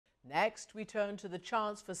Next, we turn to the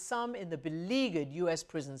chance for some in the beleaguered U.S.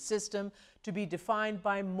 prison system to be defined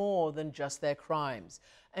by more than just their crimes.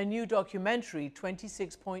 A new documentary,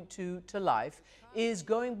 26.2 to Life, is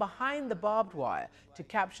going behind the barbed wire to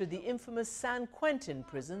capture the infamous San Quentin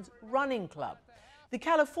Prison's running club. The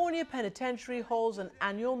California Penitentiary holds an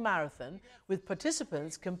annual marathon with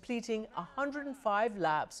participants completing 105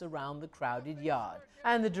 laps around the crowded yard.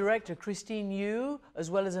 And the director, Christine Yu, as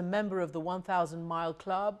well as a member of the 1,000-mile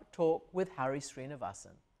club, talk with Harry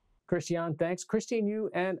Srinivasan. Christian, thanks. Christine Yu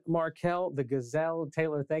and Markelle, the Gazelle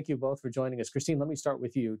Taylor, thank you both for joining us. Christine, let me start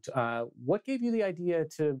with you. What gave you the idea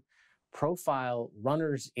to profile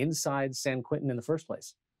runners inside San Quentin in the first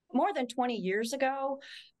place? More than 20 years ago,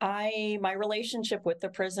 my relationship with the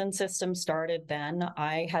prison system started then.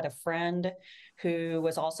 I had a friend who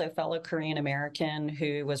was also a fellow Korean American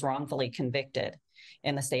who was wrongfully convicted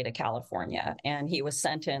in the state of California, and he was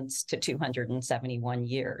sentenced to 271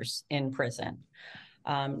 years in prison,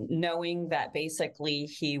 knowing that basically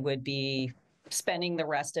he would be spending the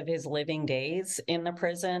rest of his living days in the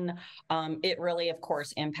prison. It really, of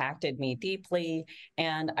course, impacted me deeply.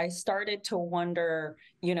 And I started to wonder,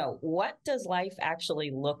 what does life actually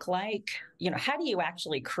look like? How do you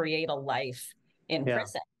actually create a life in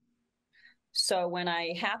prison? So when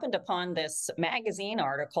I happened upon this magazine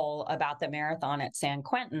article about the marathon at San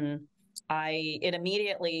Quentin, it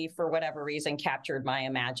immediately, for whatever reason, captured my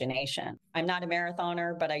imagination. I'm not a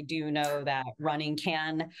marathoner, but I do know that running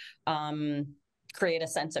can create a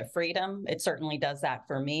sense of freedom. It certainly does that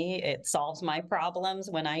for me. It solves my problems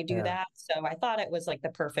when I do that. So I thought it was like the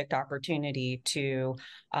perfect opportunity to,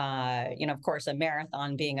 of course, a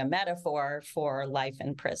marathon being a metaphor for life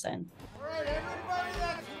in prison. All right, everybody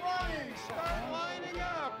that's running, start lining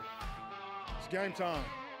up. It's game time.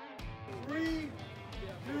 3,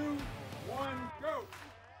 2, 1, go.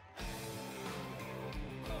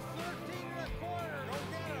 13 in the corner, go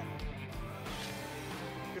get him.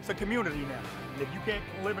 It's a community now. If you can't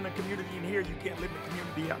live in a community in here, you can't live in a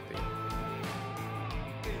community out there.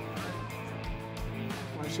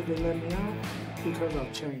 Why should they let me out? Because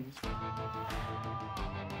I've changed.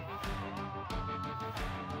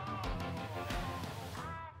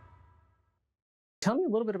 Tell me a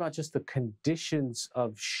little bit about just the conditions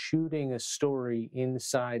of shooting a story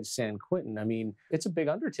inside San Quentin. I mean, it's a big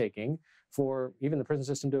undertaking for even the prison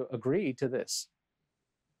system to agree to this.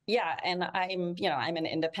 Yeah, and I'm an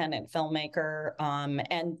independent filmmaker,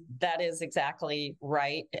 and that is exactly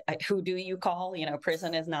right. Who do you call?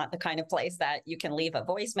 Prison is not the kind of place that you can leave a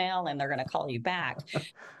voicemail and they're going to call you back.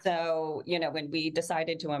 So, when we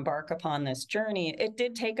decided to embark upon this journey, it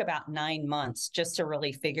did take about 9 months just to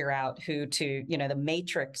really figure out who to, the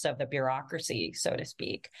matrix of the bureaucracy, so to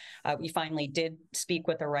speak. We finally did speak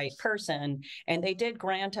with the right person, and they did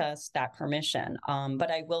grant us that permission. But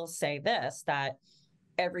I will say this, that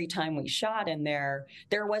every time we shot in there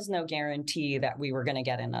was no guarantee that we were going to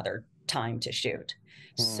get another time to shoot.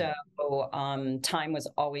 So time was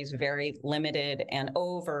always very limited. And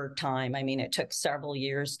over time, it took several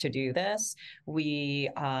years to do this. We,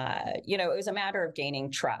 it was a matter of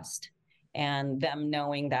gaining trust and them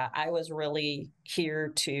knowing that I was really here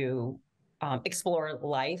to explore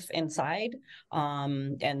life inside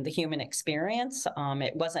and the human experience.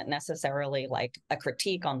 It wasn't necessarily like a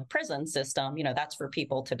critique on the prison system. That's for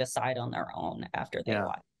people to decide on their own after they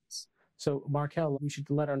watch. So, Markelle, we should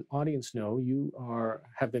let our audience know you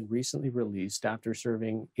have been recently released after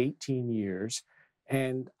serving 18 years.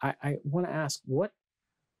 And I want to ask, what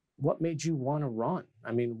made you want to run?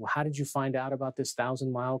 How did you find out about this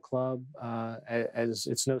 1,000-mile club? As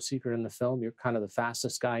it's no secret in the film, you're kind of the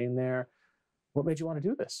fastest guy in there. What made you want to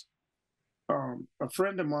do this? A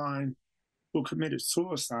friend of mine who committed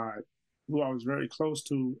suicide, who I was very close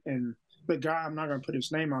to, and the guy, I'm not going to put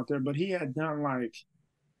his name out there, but he had done like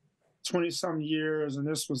 20-some years, and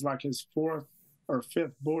this was like his 4th or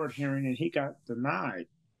 5th board hearing, and he got denied,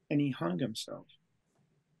 and he hung himself.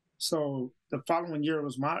 So the following year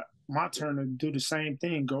was my turn to do the same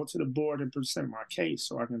thing, go to the board and present my case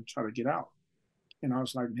so I can try to get out. And I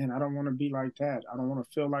was like, man, I don't want to be like that. I don't want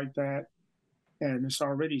to feel like that. And it's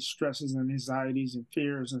already stresses and anxieties and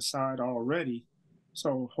fears inside already.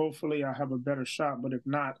 So hopefully I have a better shot. But if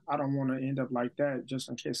not, I don't want to end up like that just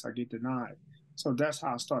in case I get denied. So that's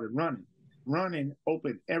how I started running. Running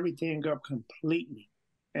opened everything up completely.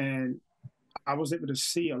 And I was able to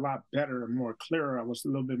see a lot better and more clearer. I was a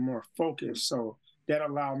little bit more focused. So that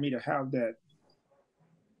allowed me to have that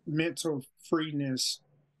mental freeness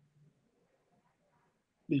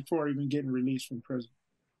before even getting released from prison.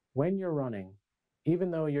 When you're running,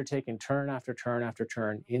 even though you're taking turn after turn after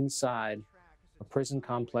turn inside a prison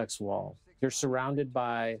complex wall, you're surrounded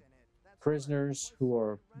by prisoners who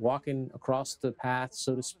are walking across the path,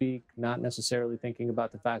 so to speak, not necessarily thinking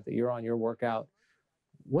about the fact that you're on your workout.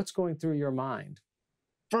 What's going through your mind?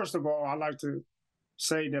 First of all, I like to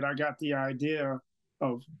say that I got the idea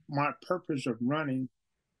of my purpose of running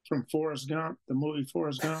from Forrest Gump, the movie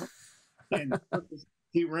Forrest Gump, and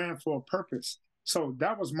he ran for a purpose. So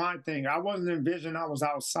that was my thing. I wasn't envisioning I was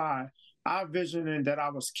outside. I envisioned that I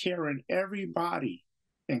was carrying everybody,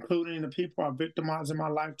 including the people I victimized in my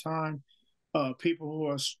lifetime, people who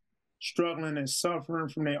are struggling and suffering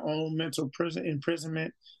from their own mental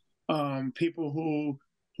imprisonment, people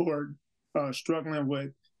who are struggling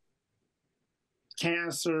with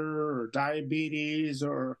cancer or diabetes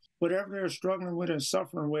or whatever they're struggling with and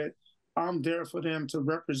suffering with. I'm there for them to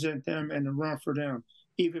represent them and to run for them.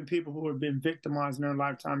 Even people who have been victimized in their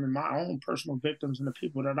lifetime and my own personal victims and the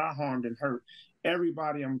people that I harmed and hurt.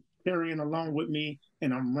 Everybody I'm carrying along with me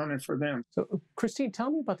and I'm running for them. So, Christine,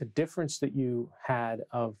 tell me about the difference that you had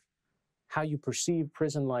of how you perceive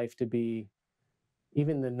prison life to be,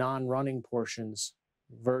 even the non-running portions,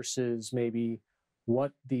 versus maybe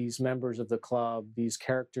what these members of the club, these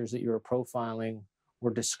characters that you were profiling,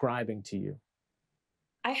 were describing to you.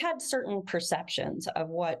 I had certain perceptions of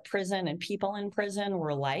what prison and people in prison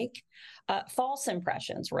were like, false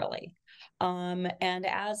impressions, really. And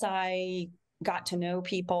as I got to know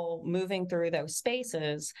people moving through those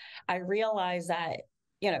spaces, I realized that,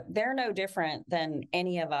 they're no different than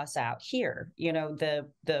any of us out here.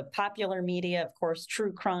 The popular media, of course,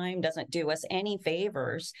 true crime doesn't do us any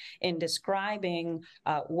favors in describing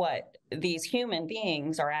what these human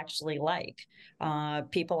beings are actually like.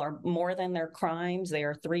 People are more than their crimes. They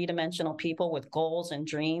are three-dimensional people with goals and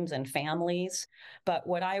dreams and families. But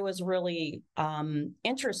what I was really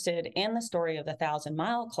interested in the story of the 1,000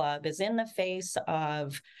 Mile Club is in the face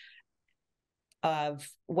of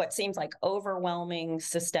what seems like overwhelming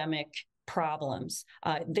systemic problems.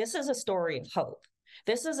 This is a story of hope.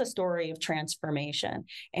 This is a story of transformation.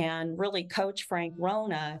 And really, Coach Frank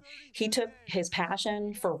Rona, he took his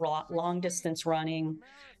passion for long distance running,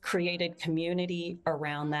 created community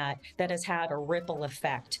around that has had a ripple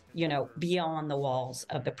effect, beyond the walls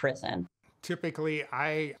of the prison. Typically,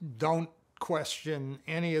 I don't question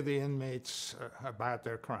any of the inmates about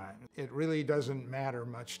their crime. It really doesn't matter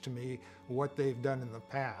much to me what they've done in the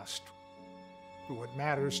past. What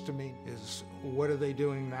matters to me is what are they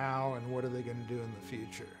doing now and what are they going to do in the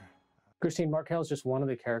future. Christine, Markelle is just one of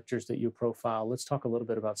the characters that you profile. Let's talk a little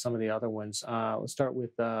bit about some of the other ones. Let's start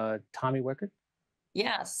with Tommy Wickard.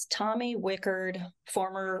 Yes, Tommy Wickard,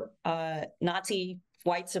 former Nazi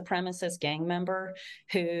white supremacist gang member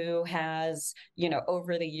who has,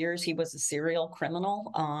 over the years, he was a serial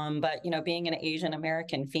criminal. But, being an Asian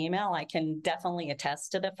American female, I can definitely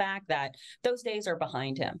attest to the fact that those days are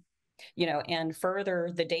behind him. And further,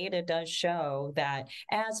 the data does show that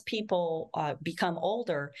as people become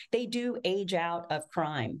older, they do age out of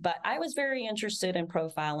crime. But I was very interested in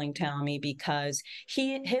profiling Tommy because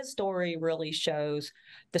his story really shows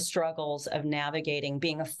the struggles of navigating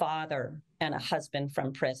being a father and a husband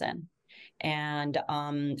from prison. And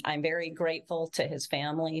I'm very grateful to his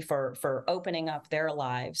family for opening up their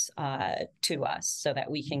lives to us so that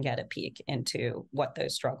we can get a peek into what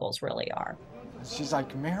those struggles really are. She's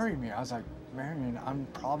like, marry me. I was like, Marion, I'm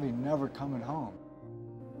probably never coming home.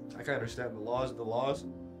 I can understand the laws are the laws,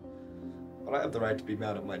 but I have the right to be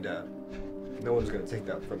mad at my dad. No one's gonna take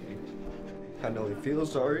that from me. I know he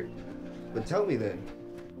feels sorry, but tell me then.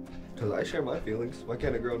 Because I share my feelings. Why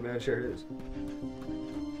can't a grown man share his?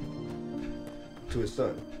 To his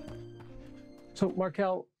son. So,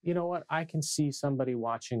 Markelle, you know what? I can see somebody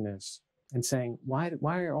watching this and saying, why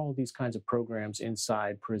are all these kinds of programs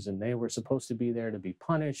inside prison? They were supposed to be there to be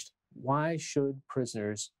punished. Why should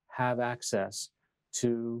prisoners have access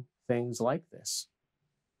to things like this?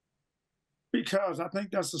 Because I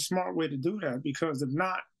think that's a smart way to do that, because if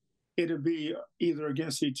not, it'll be either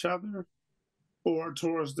against each other or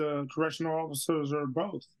towards the correctional officers or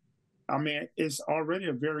both. I mean, it's already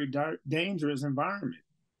a very dangerous environment.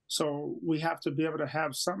 So we have to be able to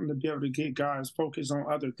have something to be able to get guys focused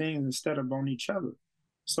on other things instead of on each other.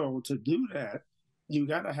 So to do that, you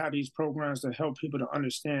got to have these programs to help people to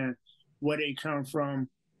understand where they come from,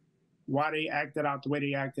 why they acted out the way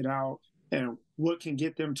they acted out, and what can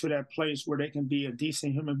get them to that place where they can be a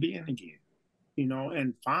decent human being again,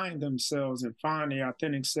 and find themselves and find their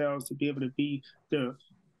authentic selves to be able to be the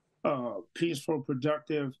peaceful,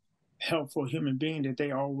 productive, helpful human being that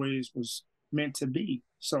they always was meant to be.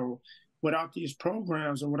 So without these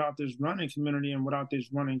programs and without this running community and without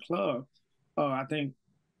this running club, I think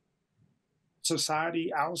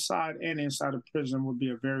society outside and inside of prison would be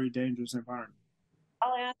a very dangerous environment.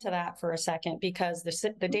 I'll add to that for a second, because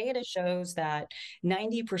the data shows that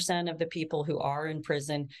 90% of the people who are in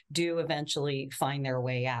prison do eventually find their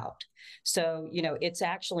way out. So, it's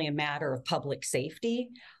actually a matter of public safety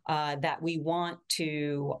that we want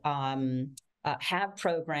to have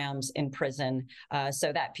programs in prison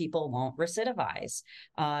so that people won't recidivize.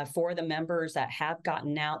 For the members that have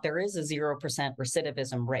gotten out, there is a 0%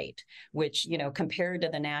 recidivism rate, which, compared to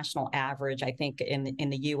the national average, I think in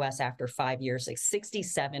the US after 5 years, is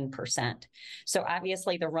 67%. So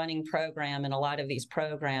obviously the running program and a lot of these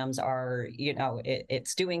programs are,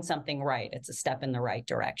 it's doing something right. It's a step in the right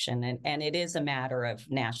direction. And it is a matter of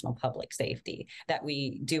national public safety that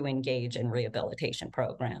we do engage in rehabilitation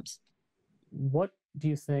programs. What do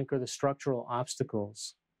you think are the structural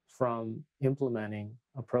obstacles from implementing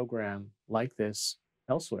a program like this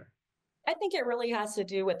elsewhere? I think it really has to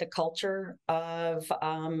do with the culture of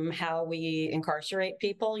how we incarcerate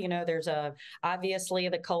people. There's obviously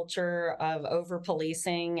the culture of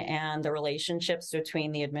over-policing and the relationships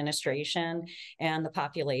between the administration and the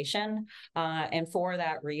population. And for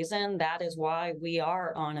that reason, that is why we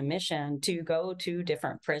are on a mission to go to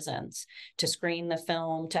different prisons, to screen the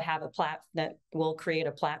film, to have that will create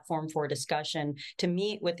a platform for discussion, to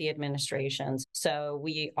meet with the administrations. So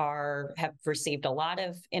we have received a lot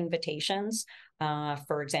of invitations.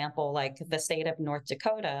 For example, like the state of North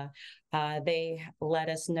Dakota, they let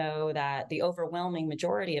us know that the overwhelming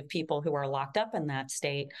majority of people who are locked up in that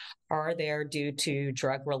state are there due to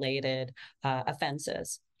drug-related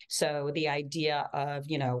offenses. So the idea of,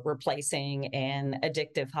 replacing an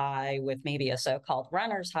addictive high with maybe a so-called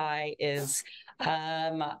runner's high is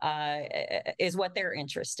what they're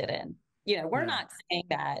interested in. We're not saying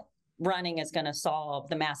that running is going to solve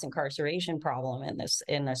the mass incarceration problem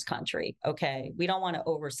in this country. Okay, we don't want to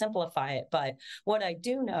oversimplify it, but what I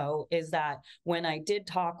do know is that when I did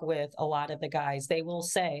talk with a lot of the guys, they will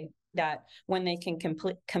say that when they can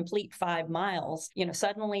complete 5 miles,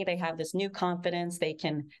 suddenly they have this new confidence. They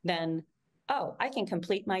can then, I can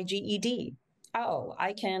complete my GED.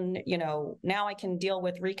 I can, now I can deal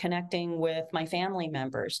with reconnecting with my family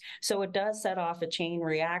members. So it does set off a chain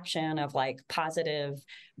reaction of positive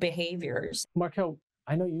behaviors. Markelle,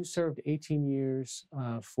 I know you served 18 years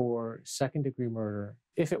for second-degree murder.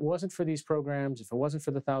 If it wasn't for these programs, if it wasn't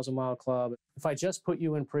for the 1,000-Mile Club, if I just put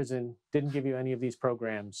you in prison, didn't give you any of these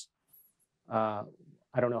programs, I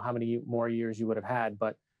don't know how many more years you would have had,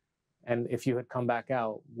 and if you had come back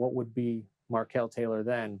out, what would be Markelle Taylor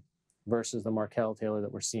then versus the Markelle Taylor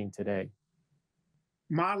that we're seeing today?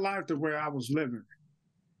 My life, the way I was living,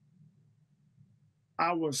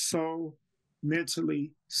 I was so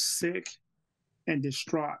mentally sick and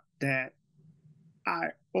distraught that I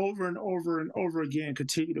over and over and over again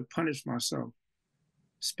continue to punish myself,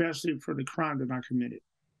 especially for the crime that I committed.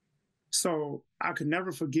 So I could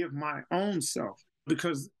never forgive my own self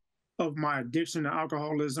because of my addiction to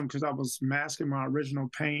alcoholism, because I was masking my original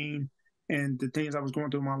pain and the things I was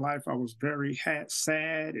going through in my life. I was very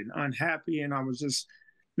sad and unhappy, and I was just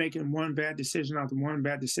making one bad decision after one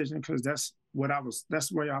bad decision because that's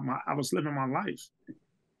the way I was living my life.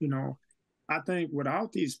 I think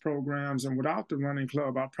without these programs and without the running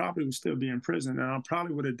club, I probably would still be in prison, and I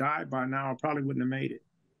probably would have died by now. I probably wouldn't have made it.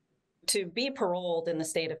 To be paroled in the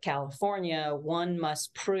state of California, one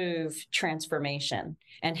must prove transformation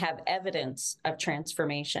and have evidence of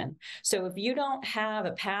transformation. So if you don't have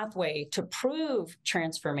a pathway to prove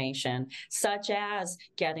transformation, such as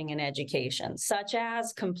getting an education, such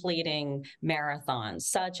as completing marathons,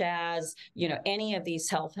 such as, any of these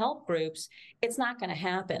self-help groups, it's not going to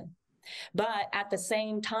happen. But at the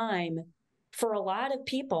same time, for a lot of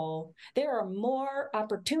people, there are more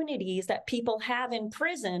opportunities that people have in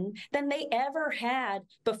prison than they ever had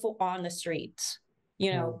before on the streets.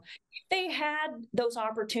 If they had those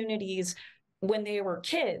opportunities when they were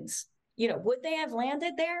kids, would they have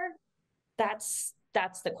landed there? That's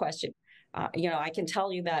the question. I can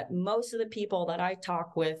tell you that most of the people that I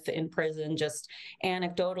talk with in prison, just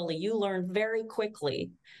anecdotally, you learn very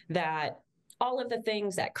quickly that all of the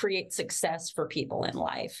things that create success for people in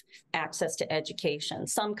life, access to education,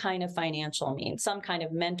 some kind of financial means, some kind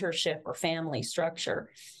of mentorship or family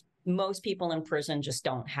structure, most people in prison just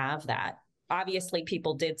don't have that. Obviously,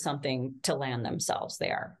 people did something to land themselves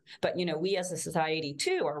there. But, we as a society,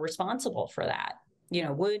 too, are responsible for that.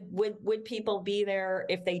 Would people be there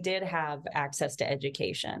if they did have access to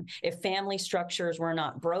education, if family structures were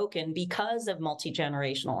not broken because of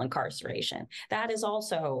multi-generational incarceration? That is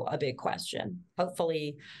also a big question.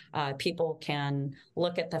 Hopefully, people can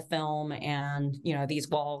look at the film and, these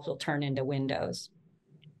walls will turn into windows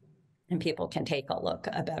and people can take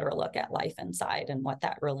a better look at life inside and what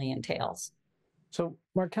that really entails. So,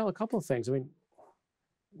 Markelle, a couple of things. I mean,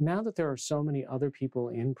 now that there are so many other people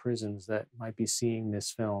in prisons that might be seeing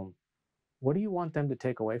this film, what do you want them to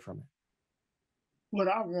take away from it? What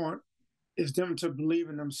I want is them to believe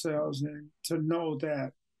in themselves and to know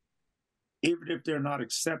that even if they're not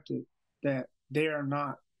accepted, that they are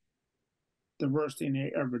not the worst thing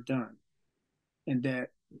they ever done. And that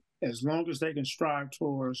as long as they can strive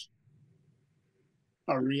towards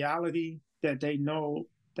a reality that they know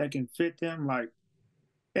that can fit them, like,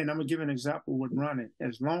 and I'm gonna give an example with running.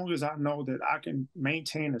 As long as I know that I can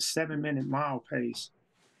maintain a 7-minute mile pace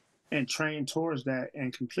and train towards that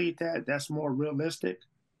and complete that, that's more realistic,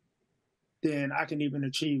 then I can even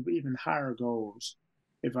achieve even higher goals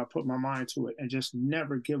if I put my mind to it and just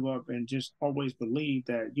never give up and just always believe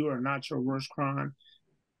that you are not your worst crime.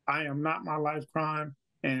 I am not my life crime,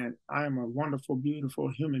 and I am a wonderful, beautiful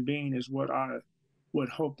human being is what I would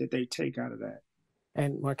hope that they take out of that.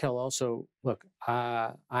 And Markelle, also, look,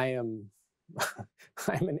 I am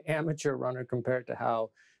I'm an amateur runner compared to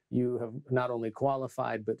how you have not only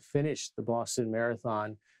qualified but finished the Boston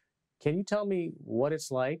Marathon. Can you tell me what it's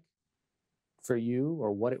like for you,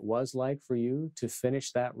 or what it was like for you to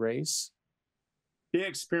finish that race? The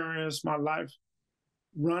experience, my life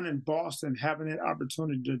running Boston, having that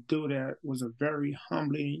opportunity to do that was a very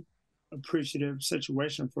humbling, appreciative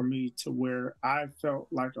situation for me, to where I felt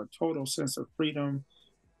like a total sense of freedom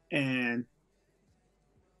and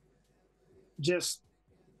just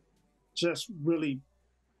really,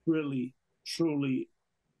 really, truly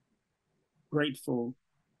grateful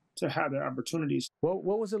to have the opportunities. What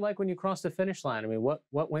was it like when you crossed the finish line? I mean, what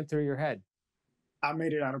went through your head? I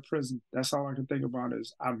made it out of prison. That's all I can think about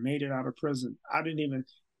is I made it out of prison. I didn't even,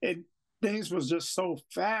 things was just so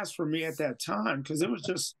fast for me at that time, because it was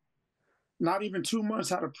just not even 2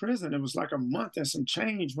 months out of prison. It was like a month and some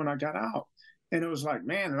change when I got out. And it was like,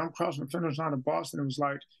 man, and I'm crossing the finish line of Boston. It was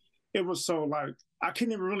like, it was so like, I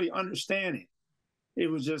couldn't even really understand it.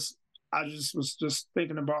 It was just, I just was just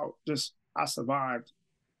thinking about just, I survived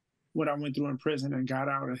what I went through in prison and got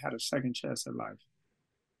out and had a second chance at life.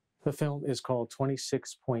 The film is called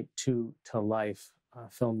 26.2 to Life.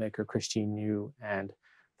 Filmmaker Christine Yu and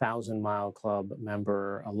 1,000 Mile Club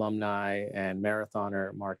member, alumni, and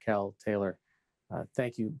marathoner Markelle Taylor.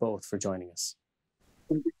 Thank you both for joining us.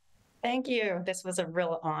 Thank you. This was a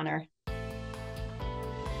real honor.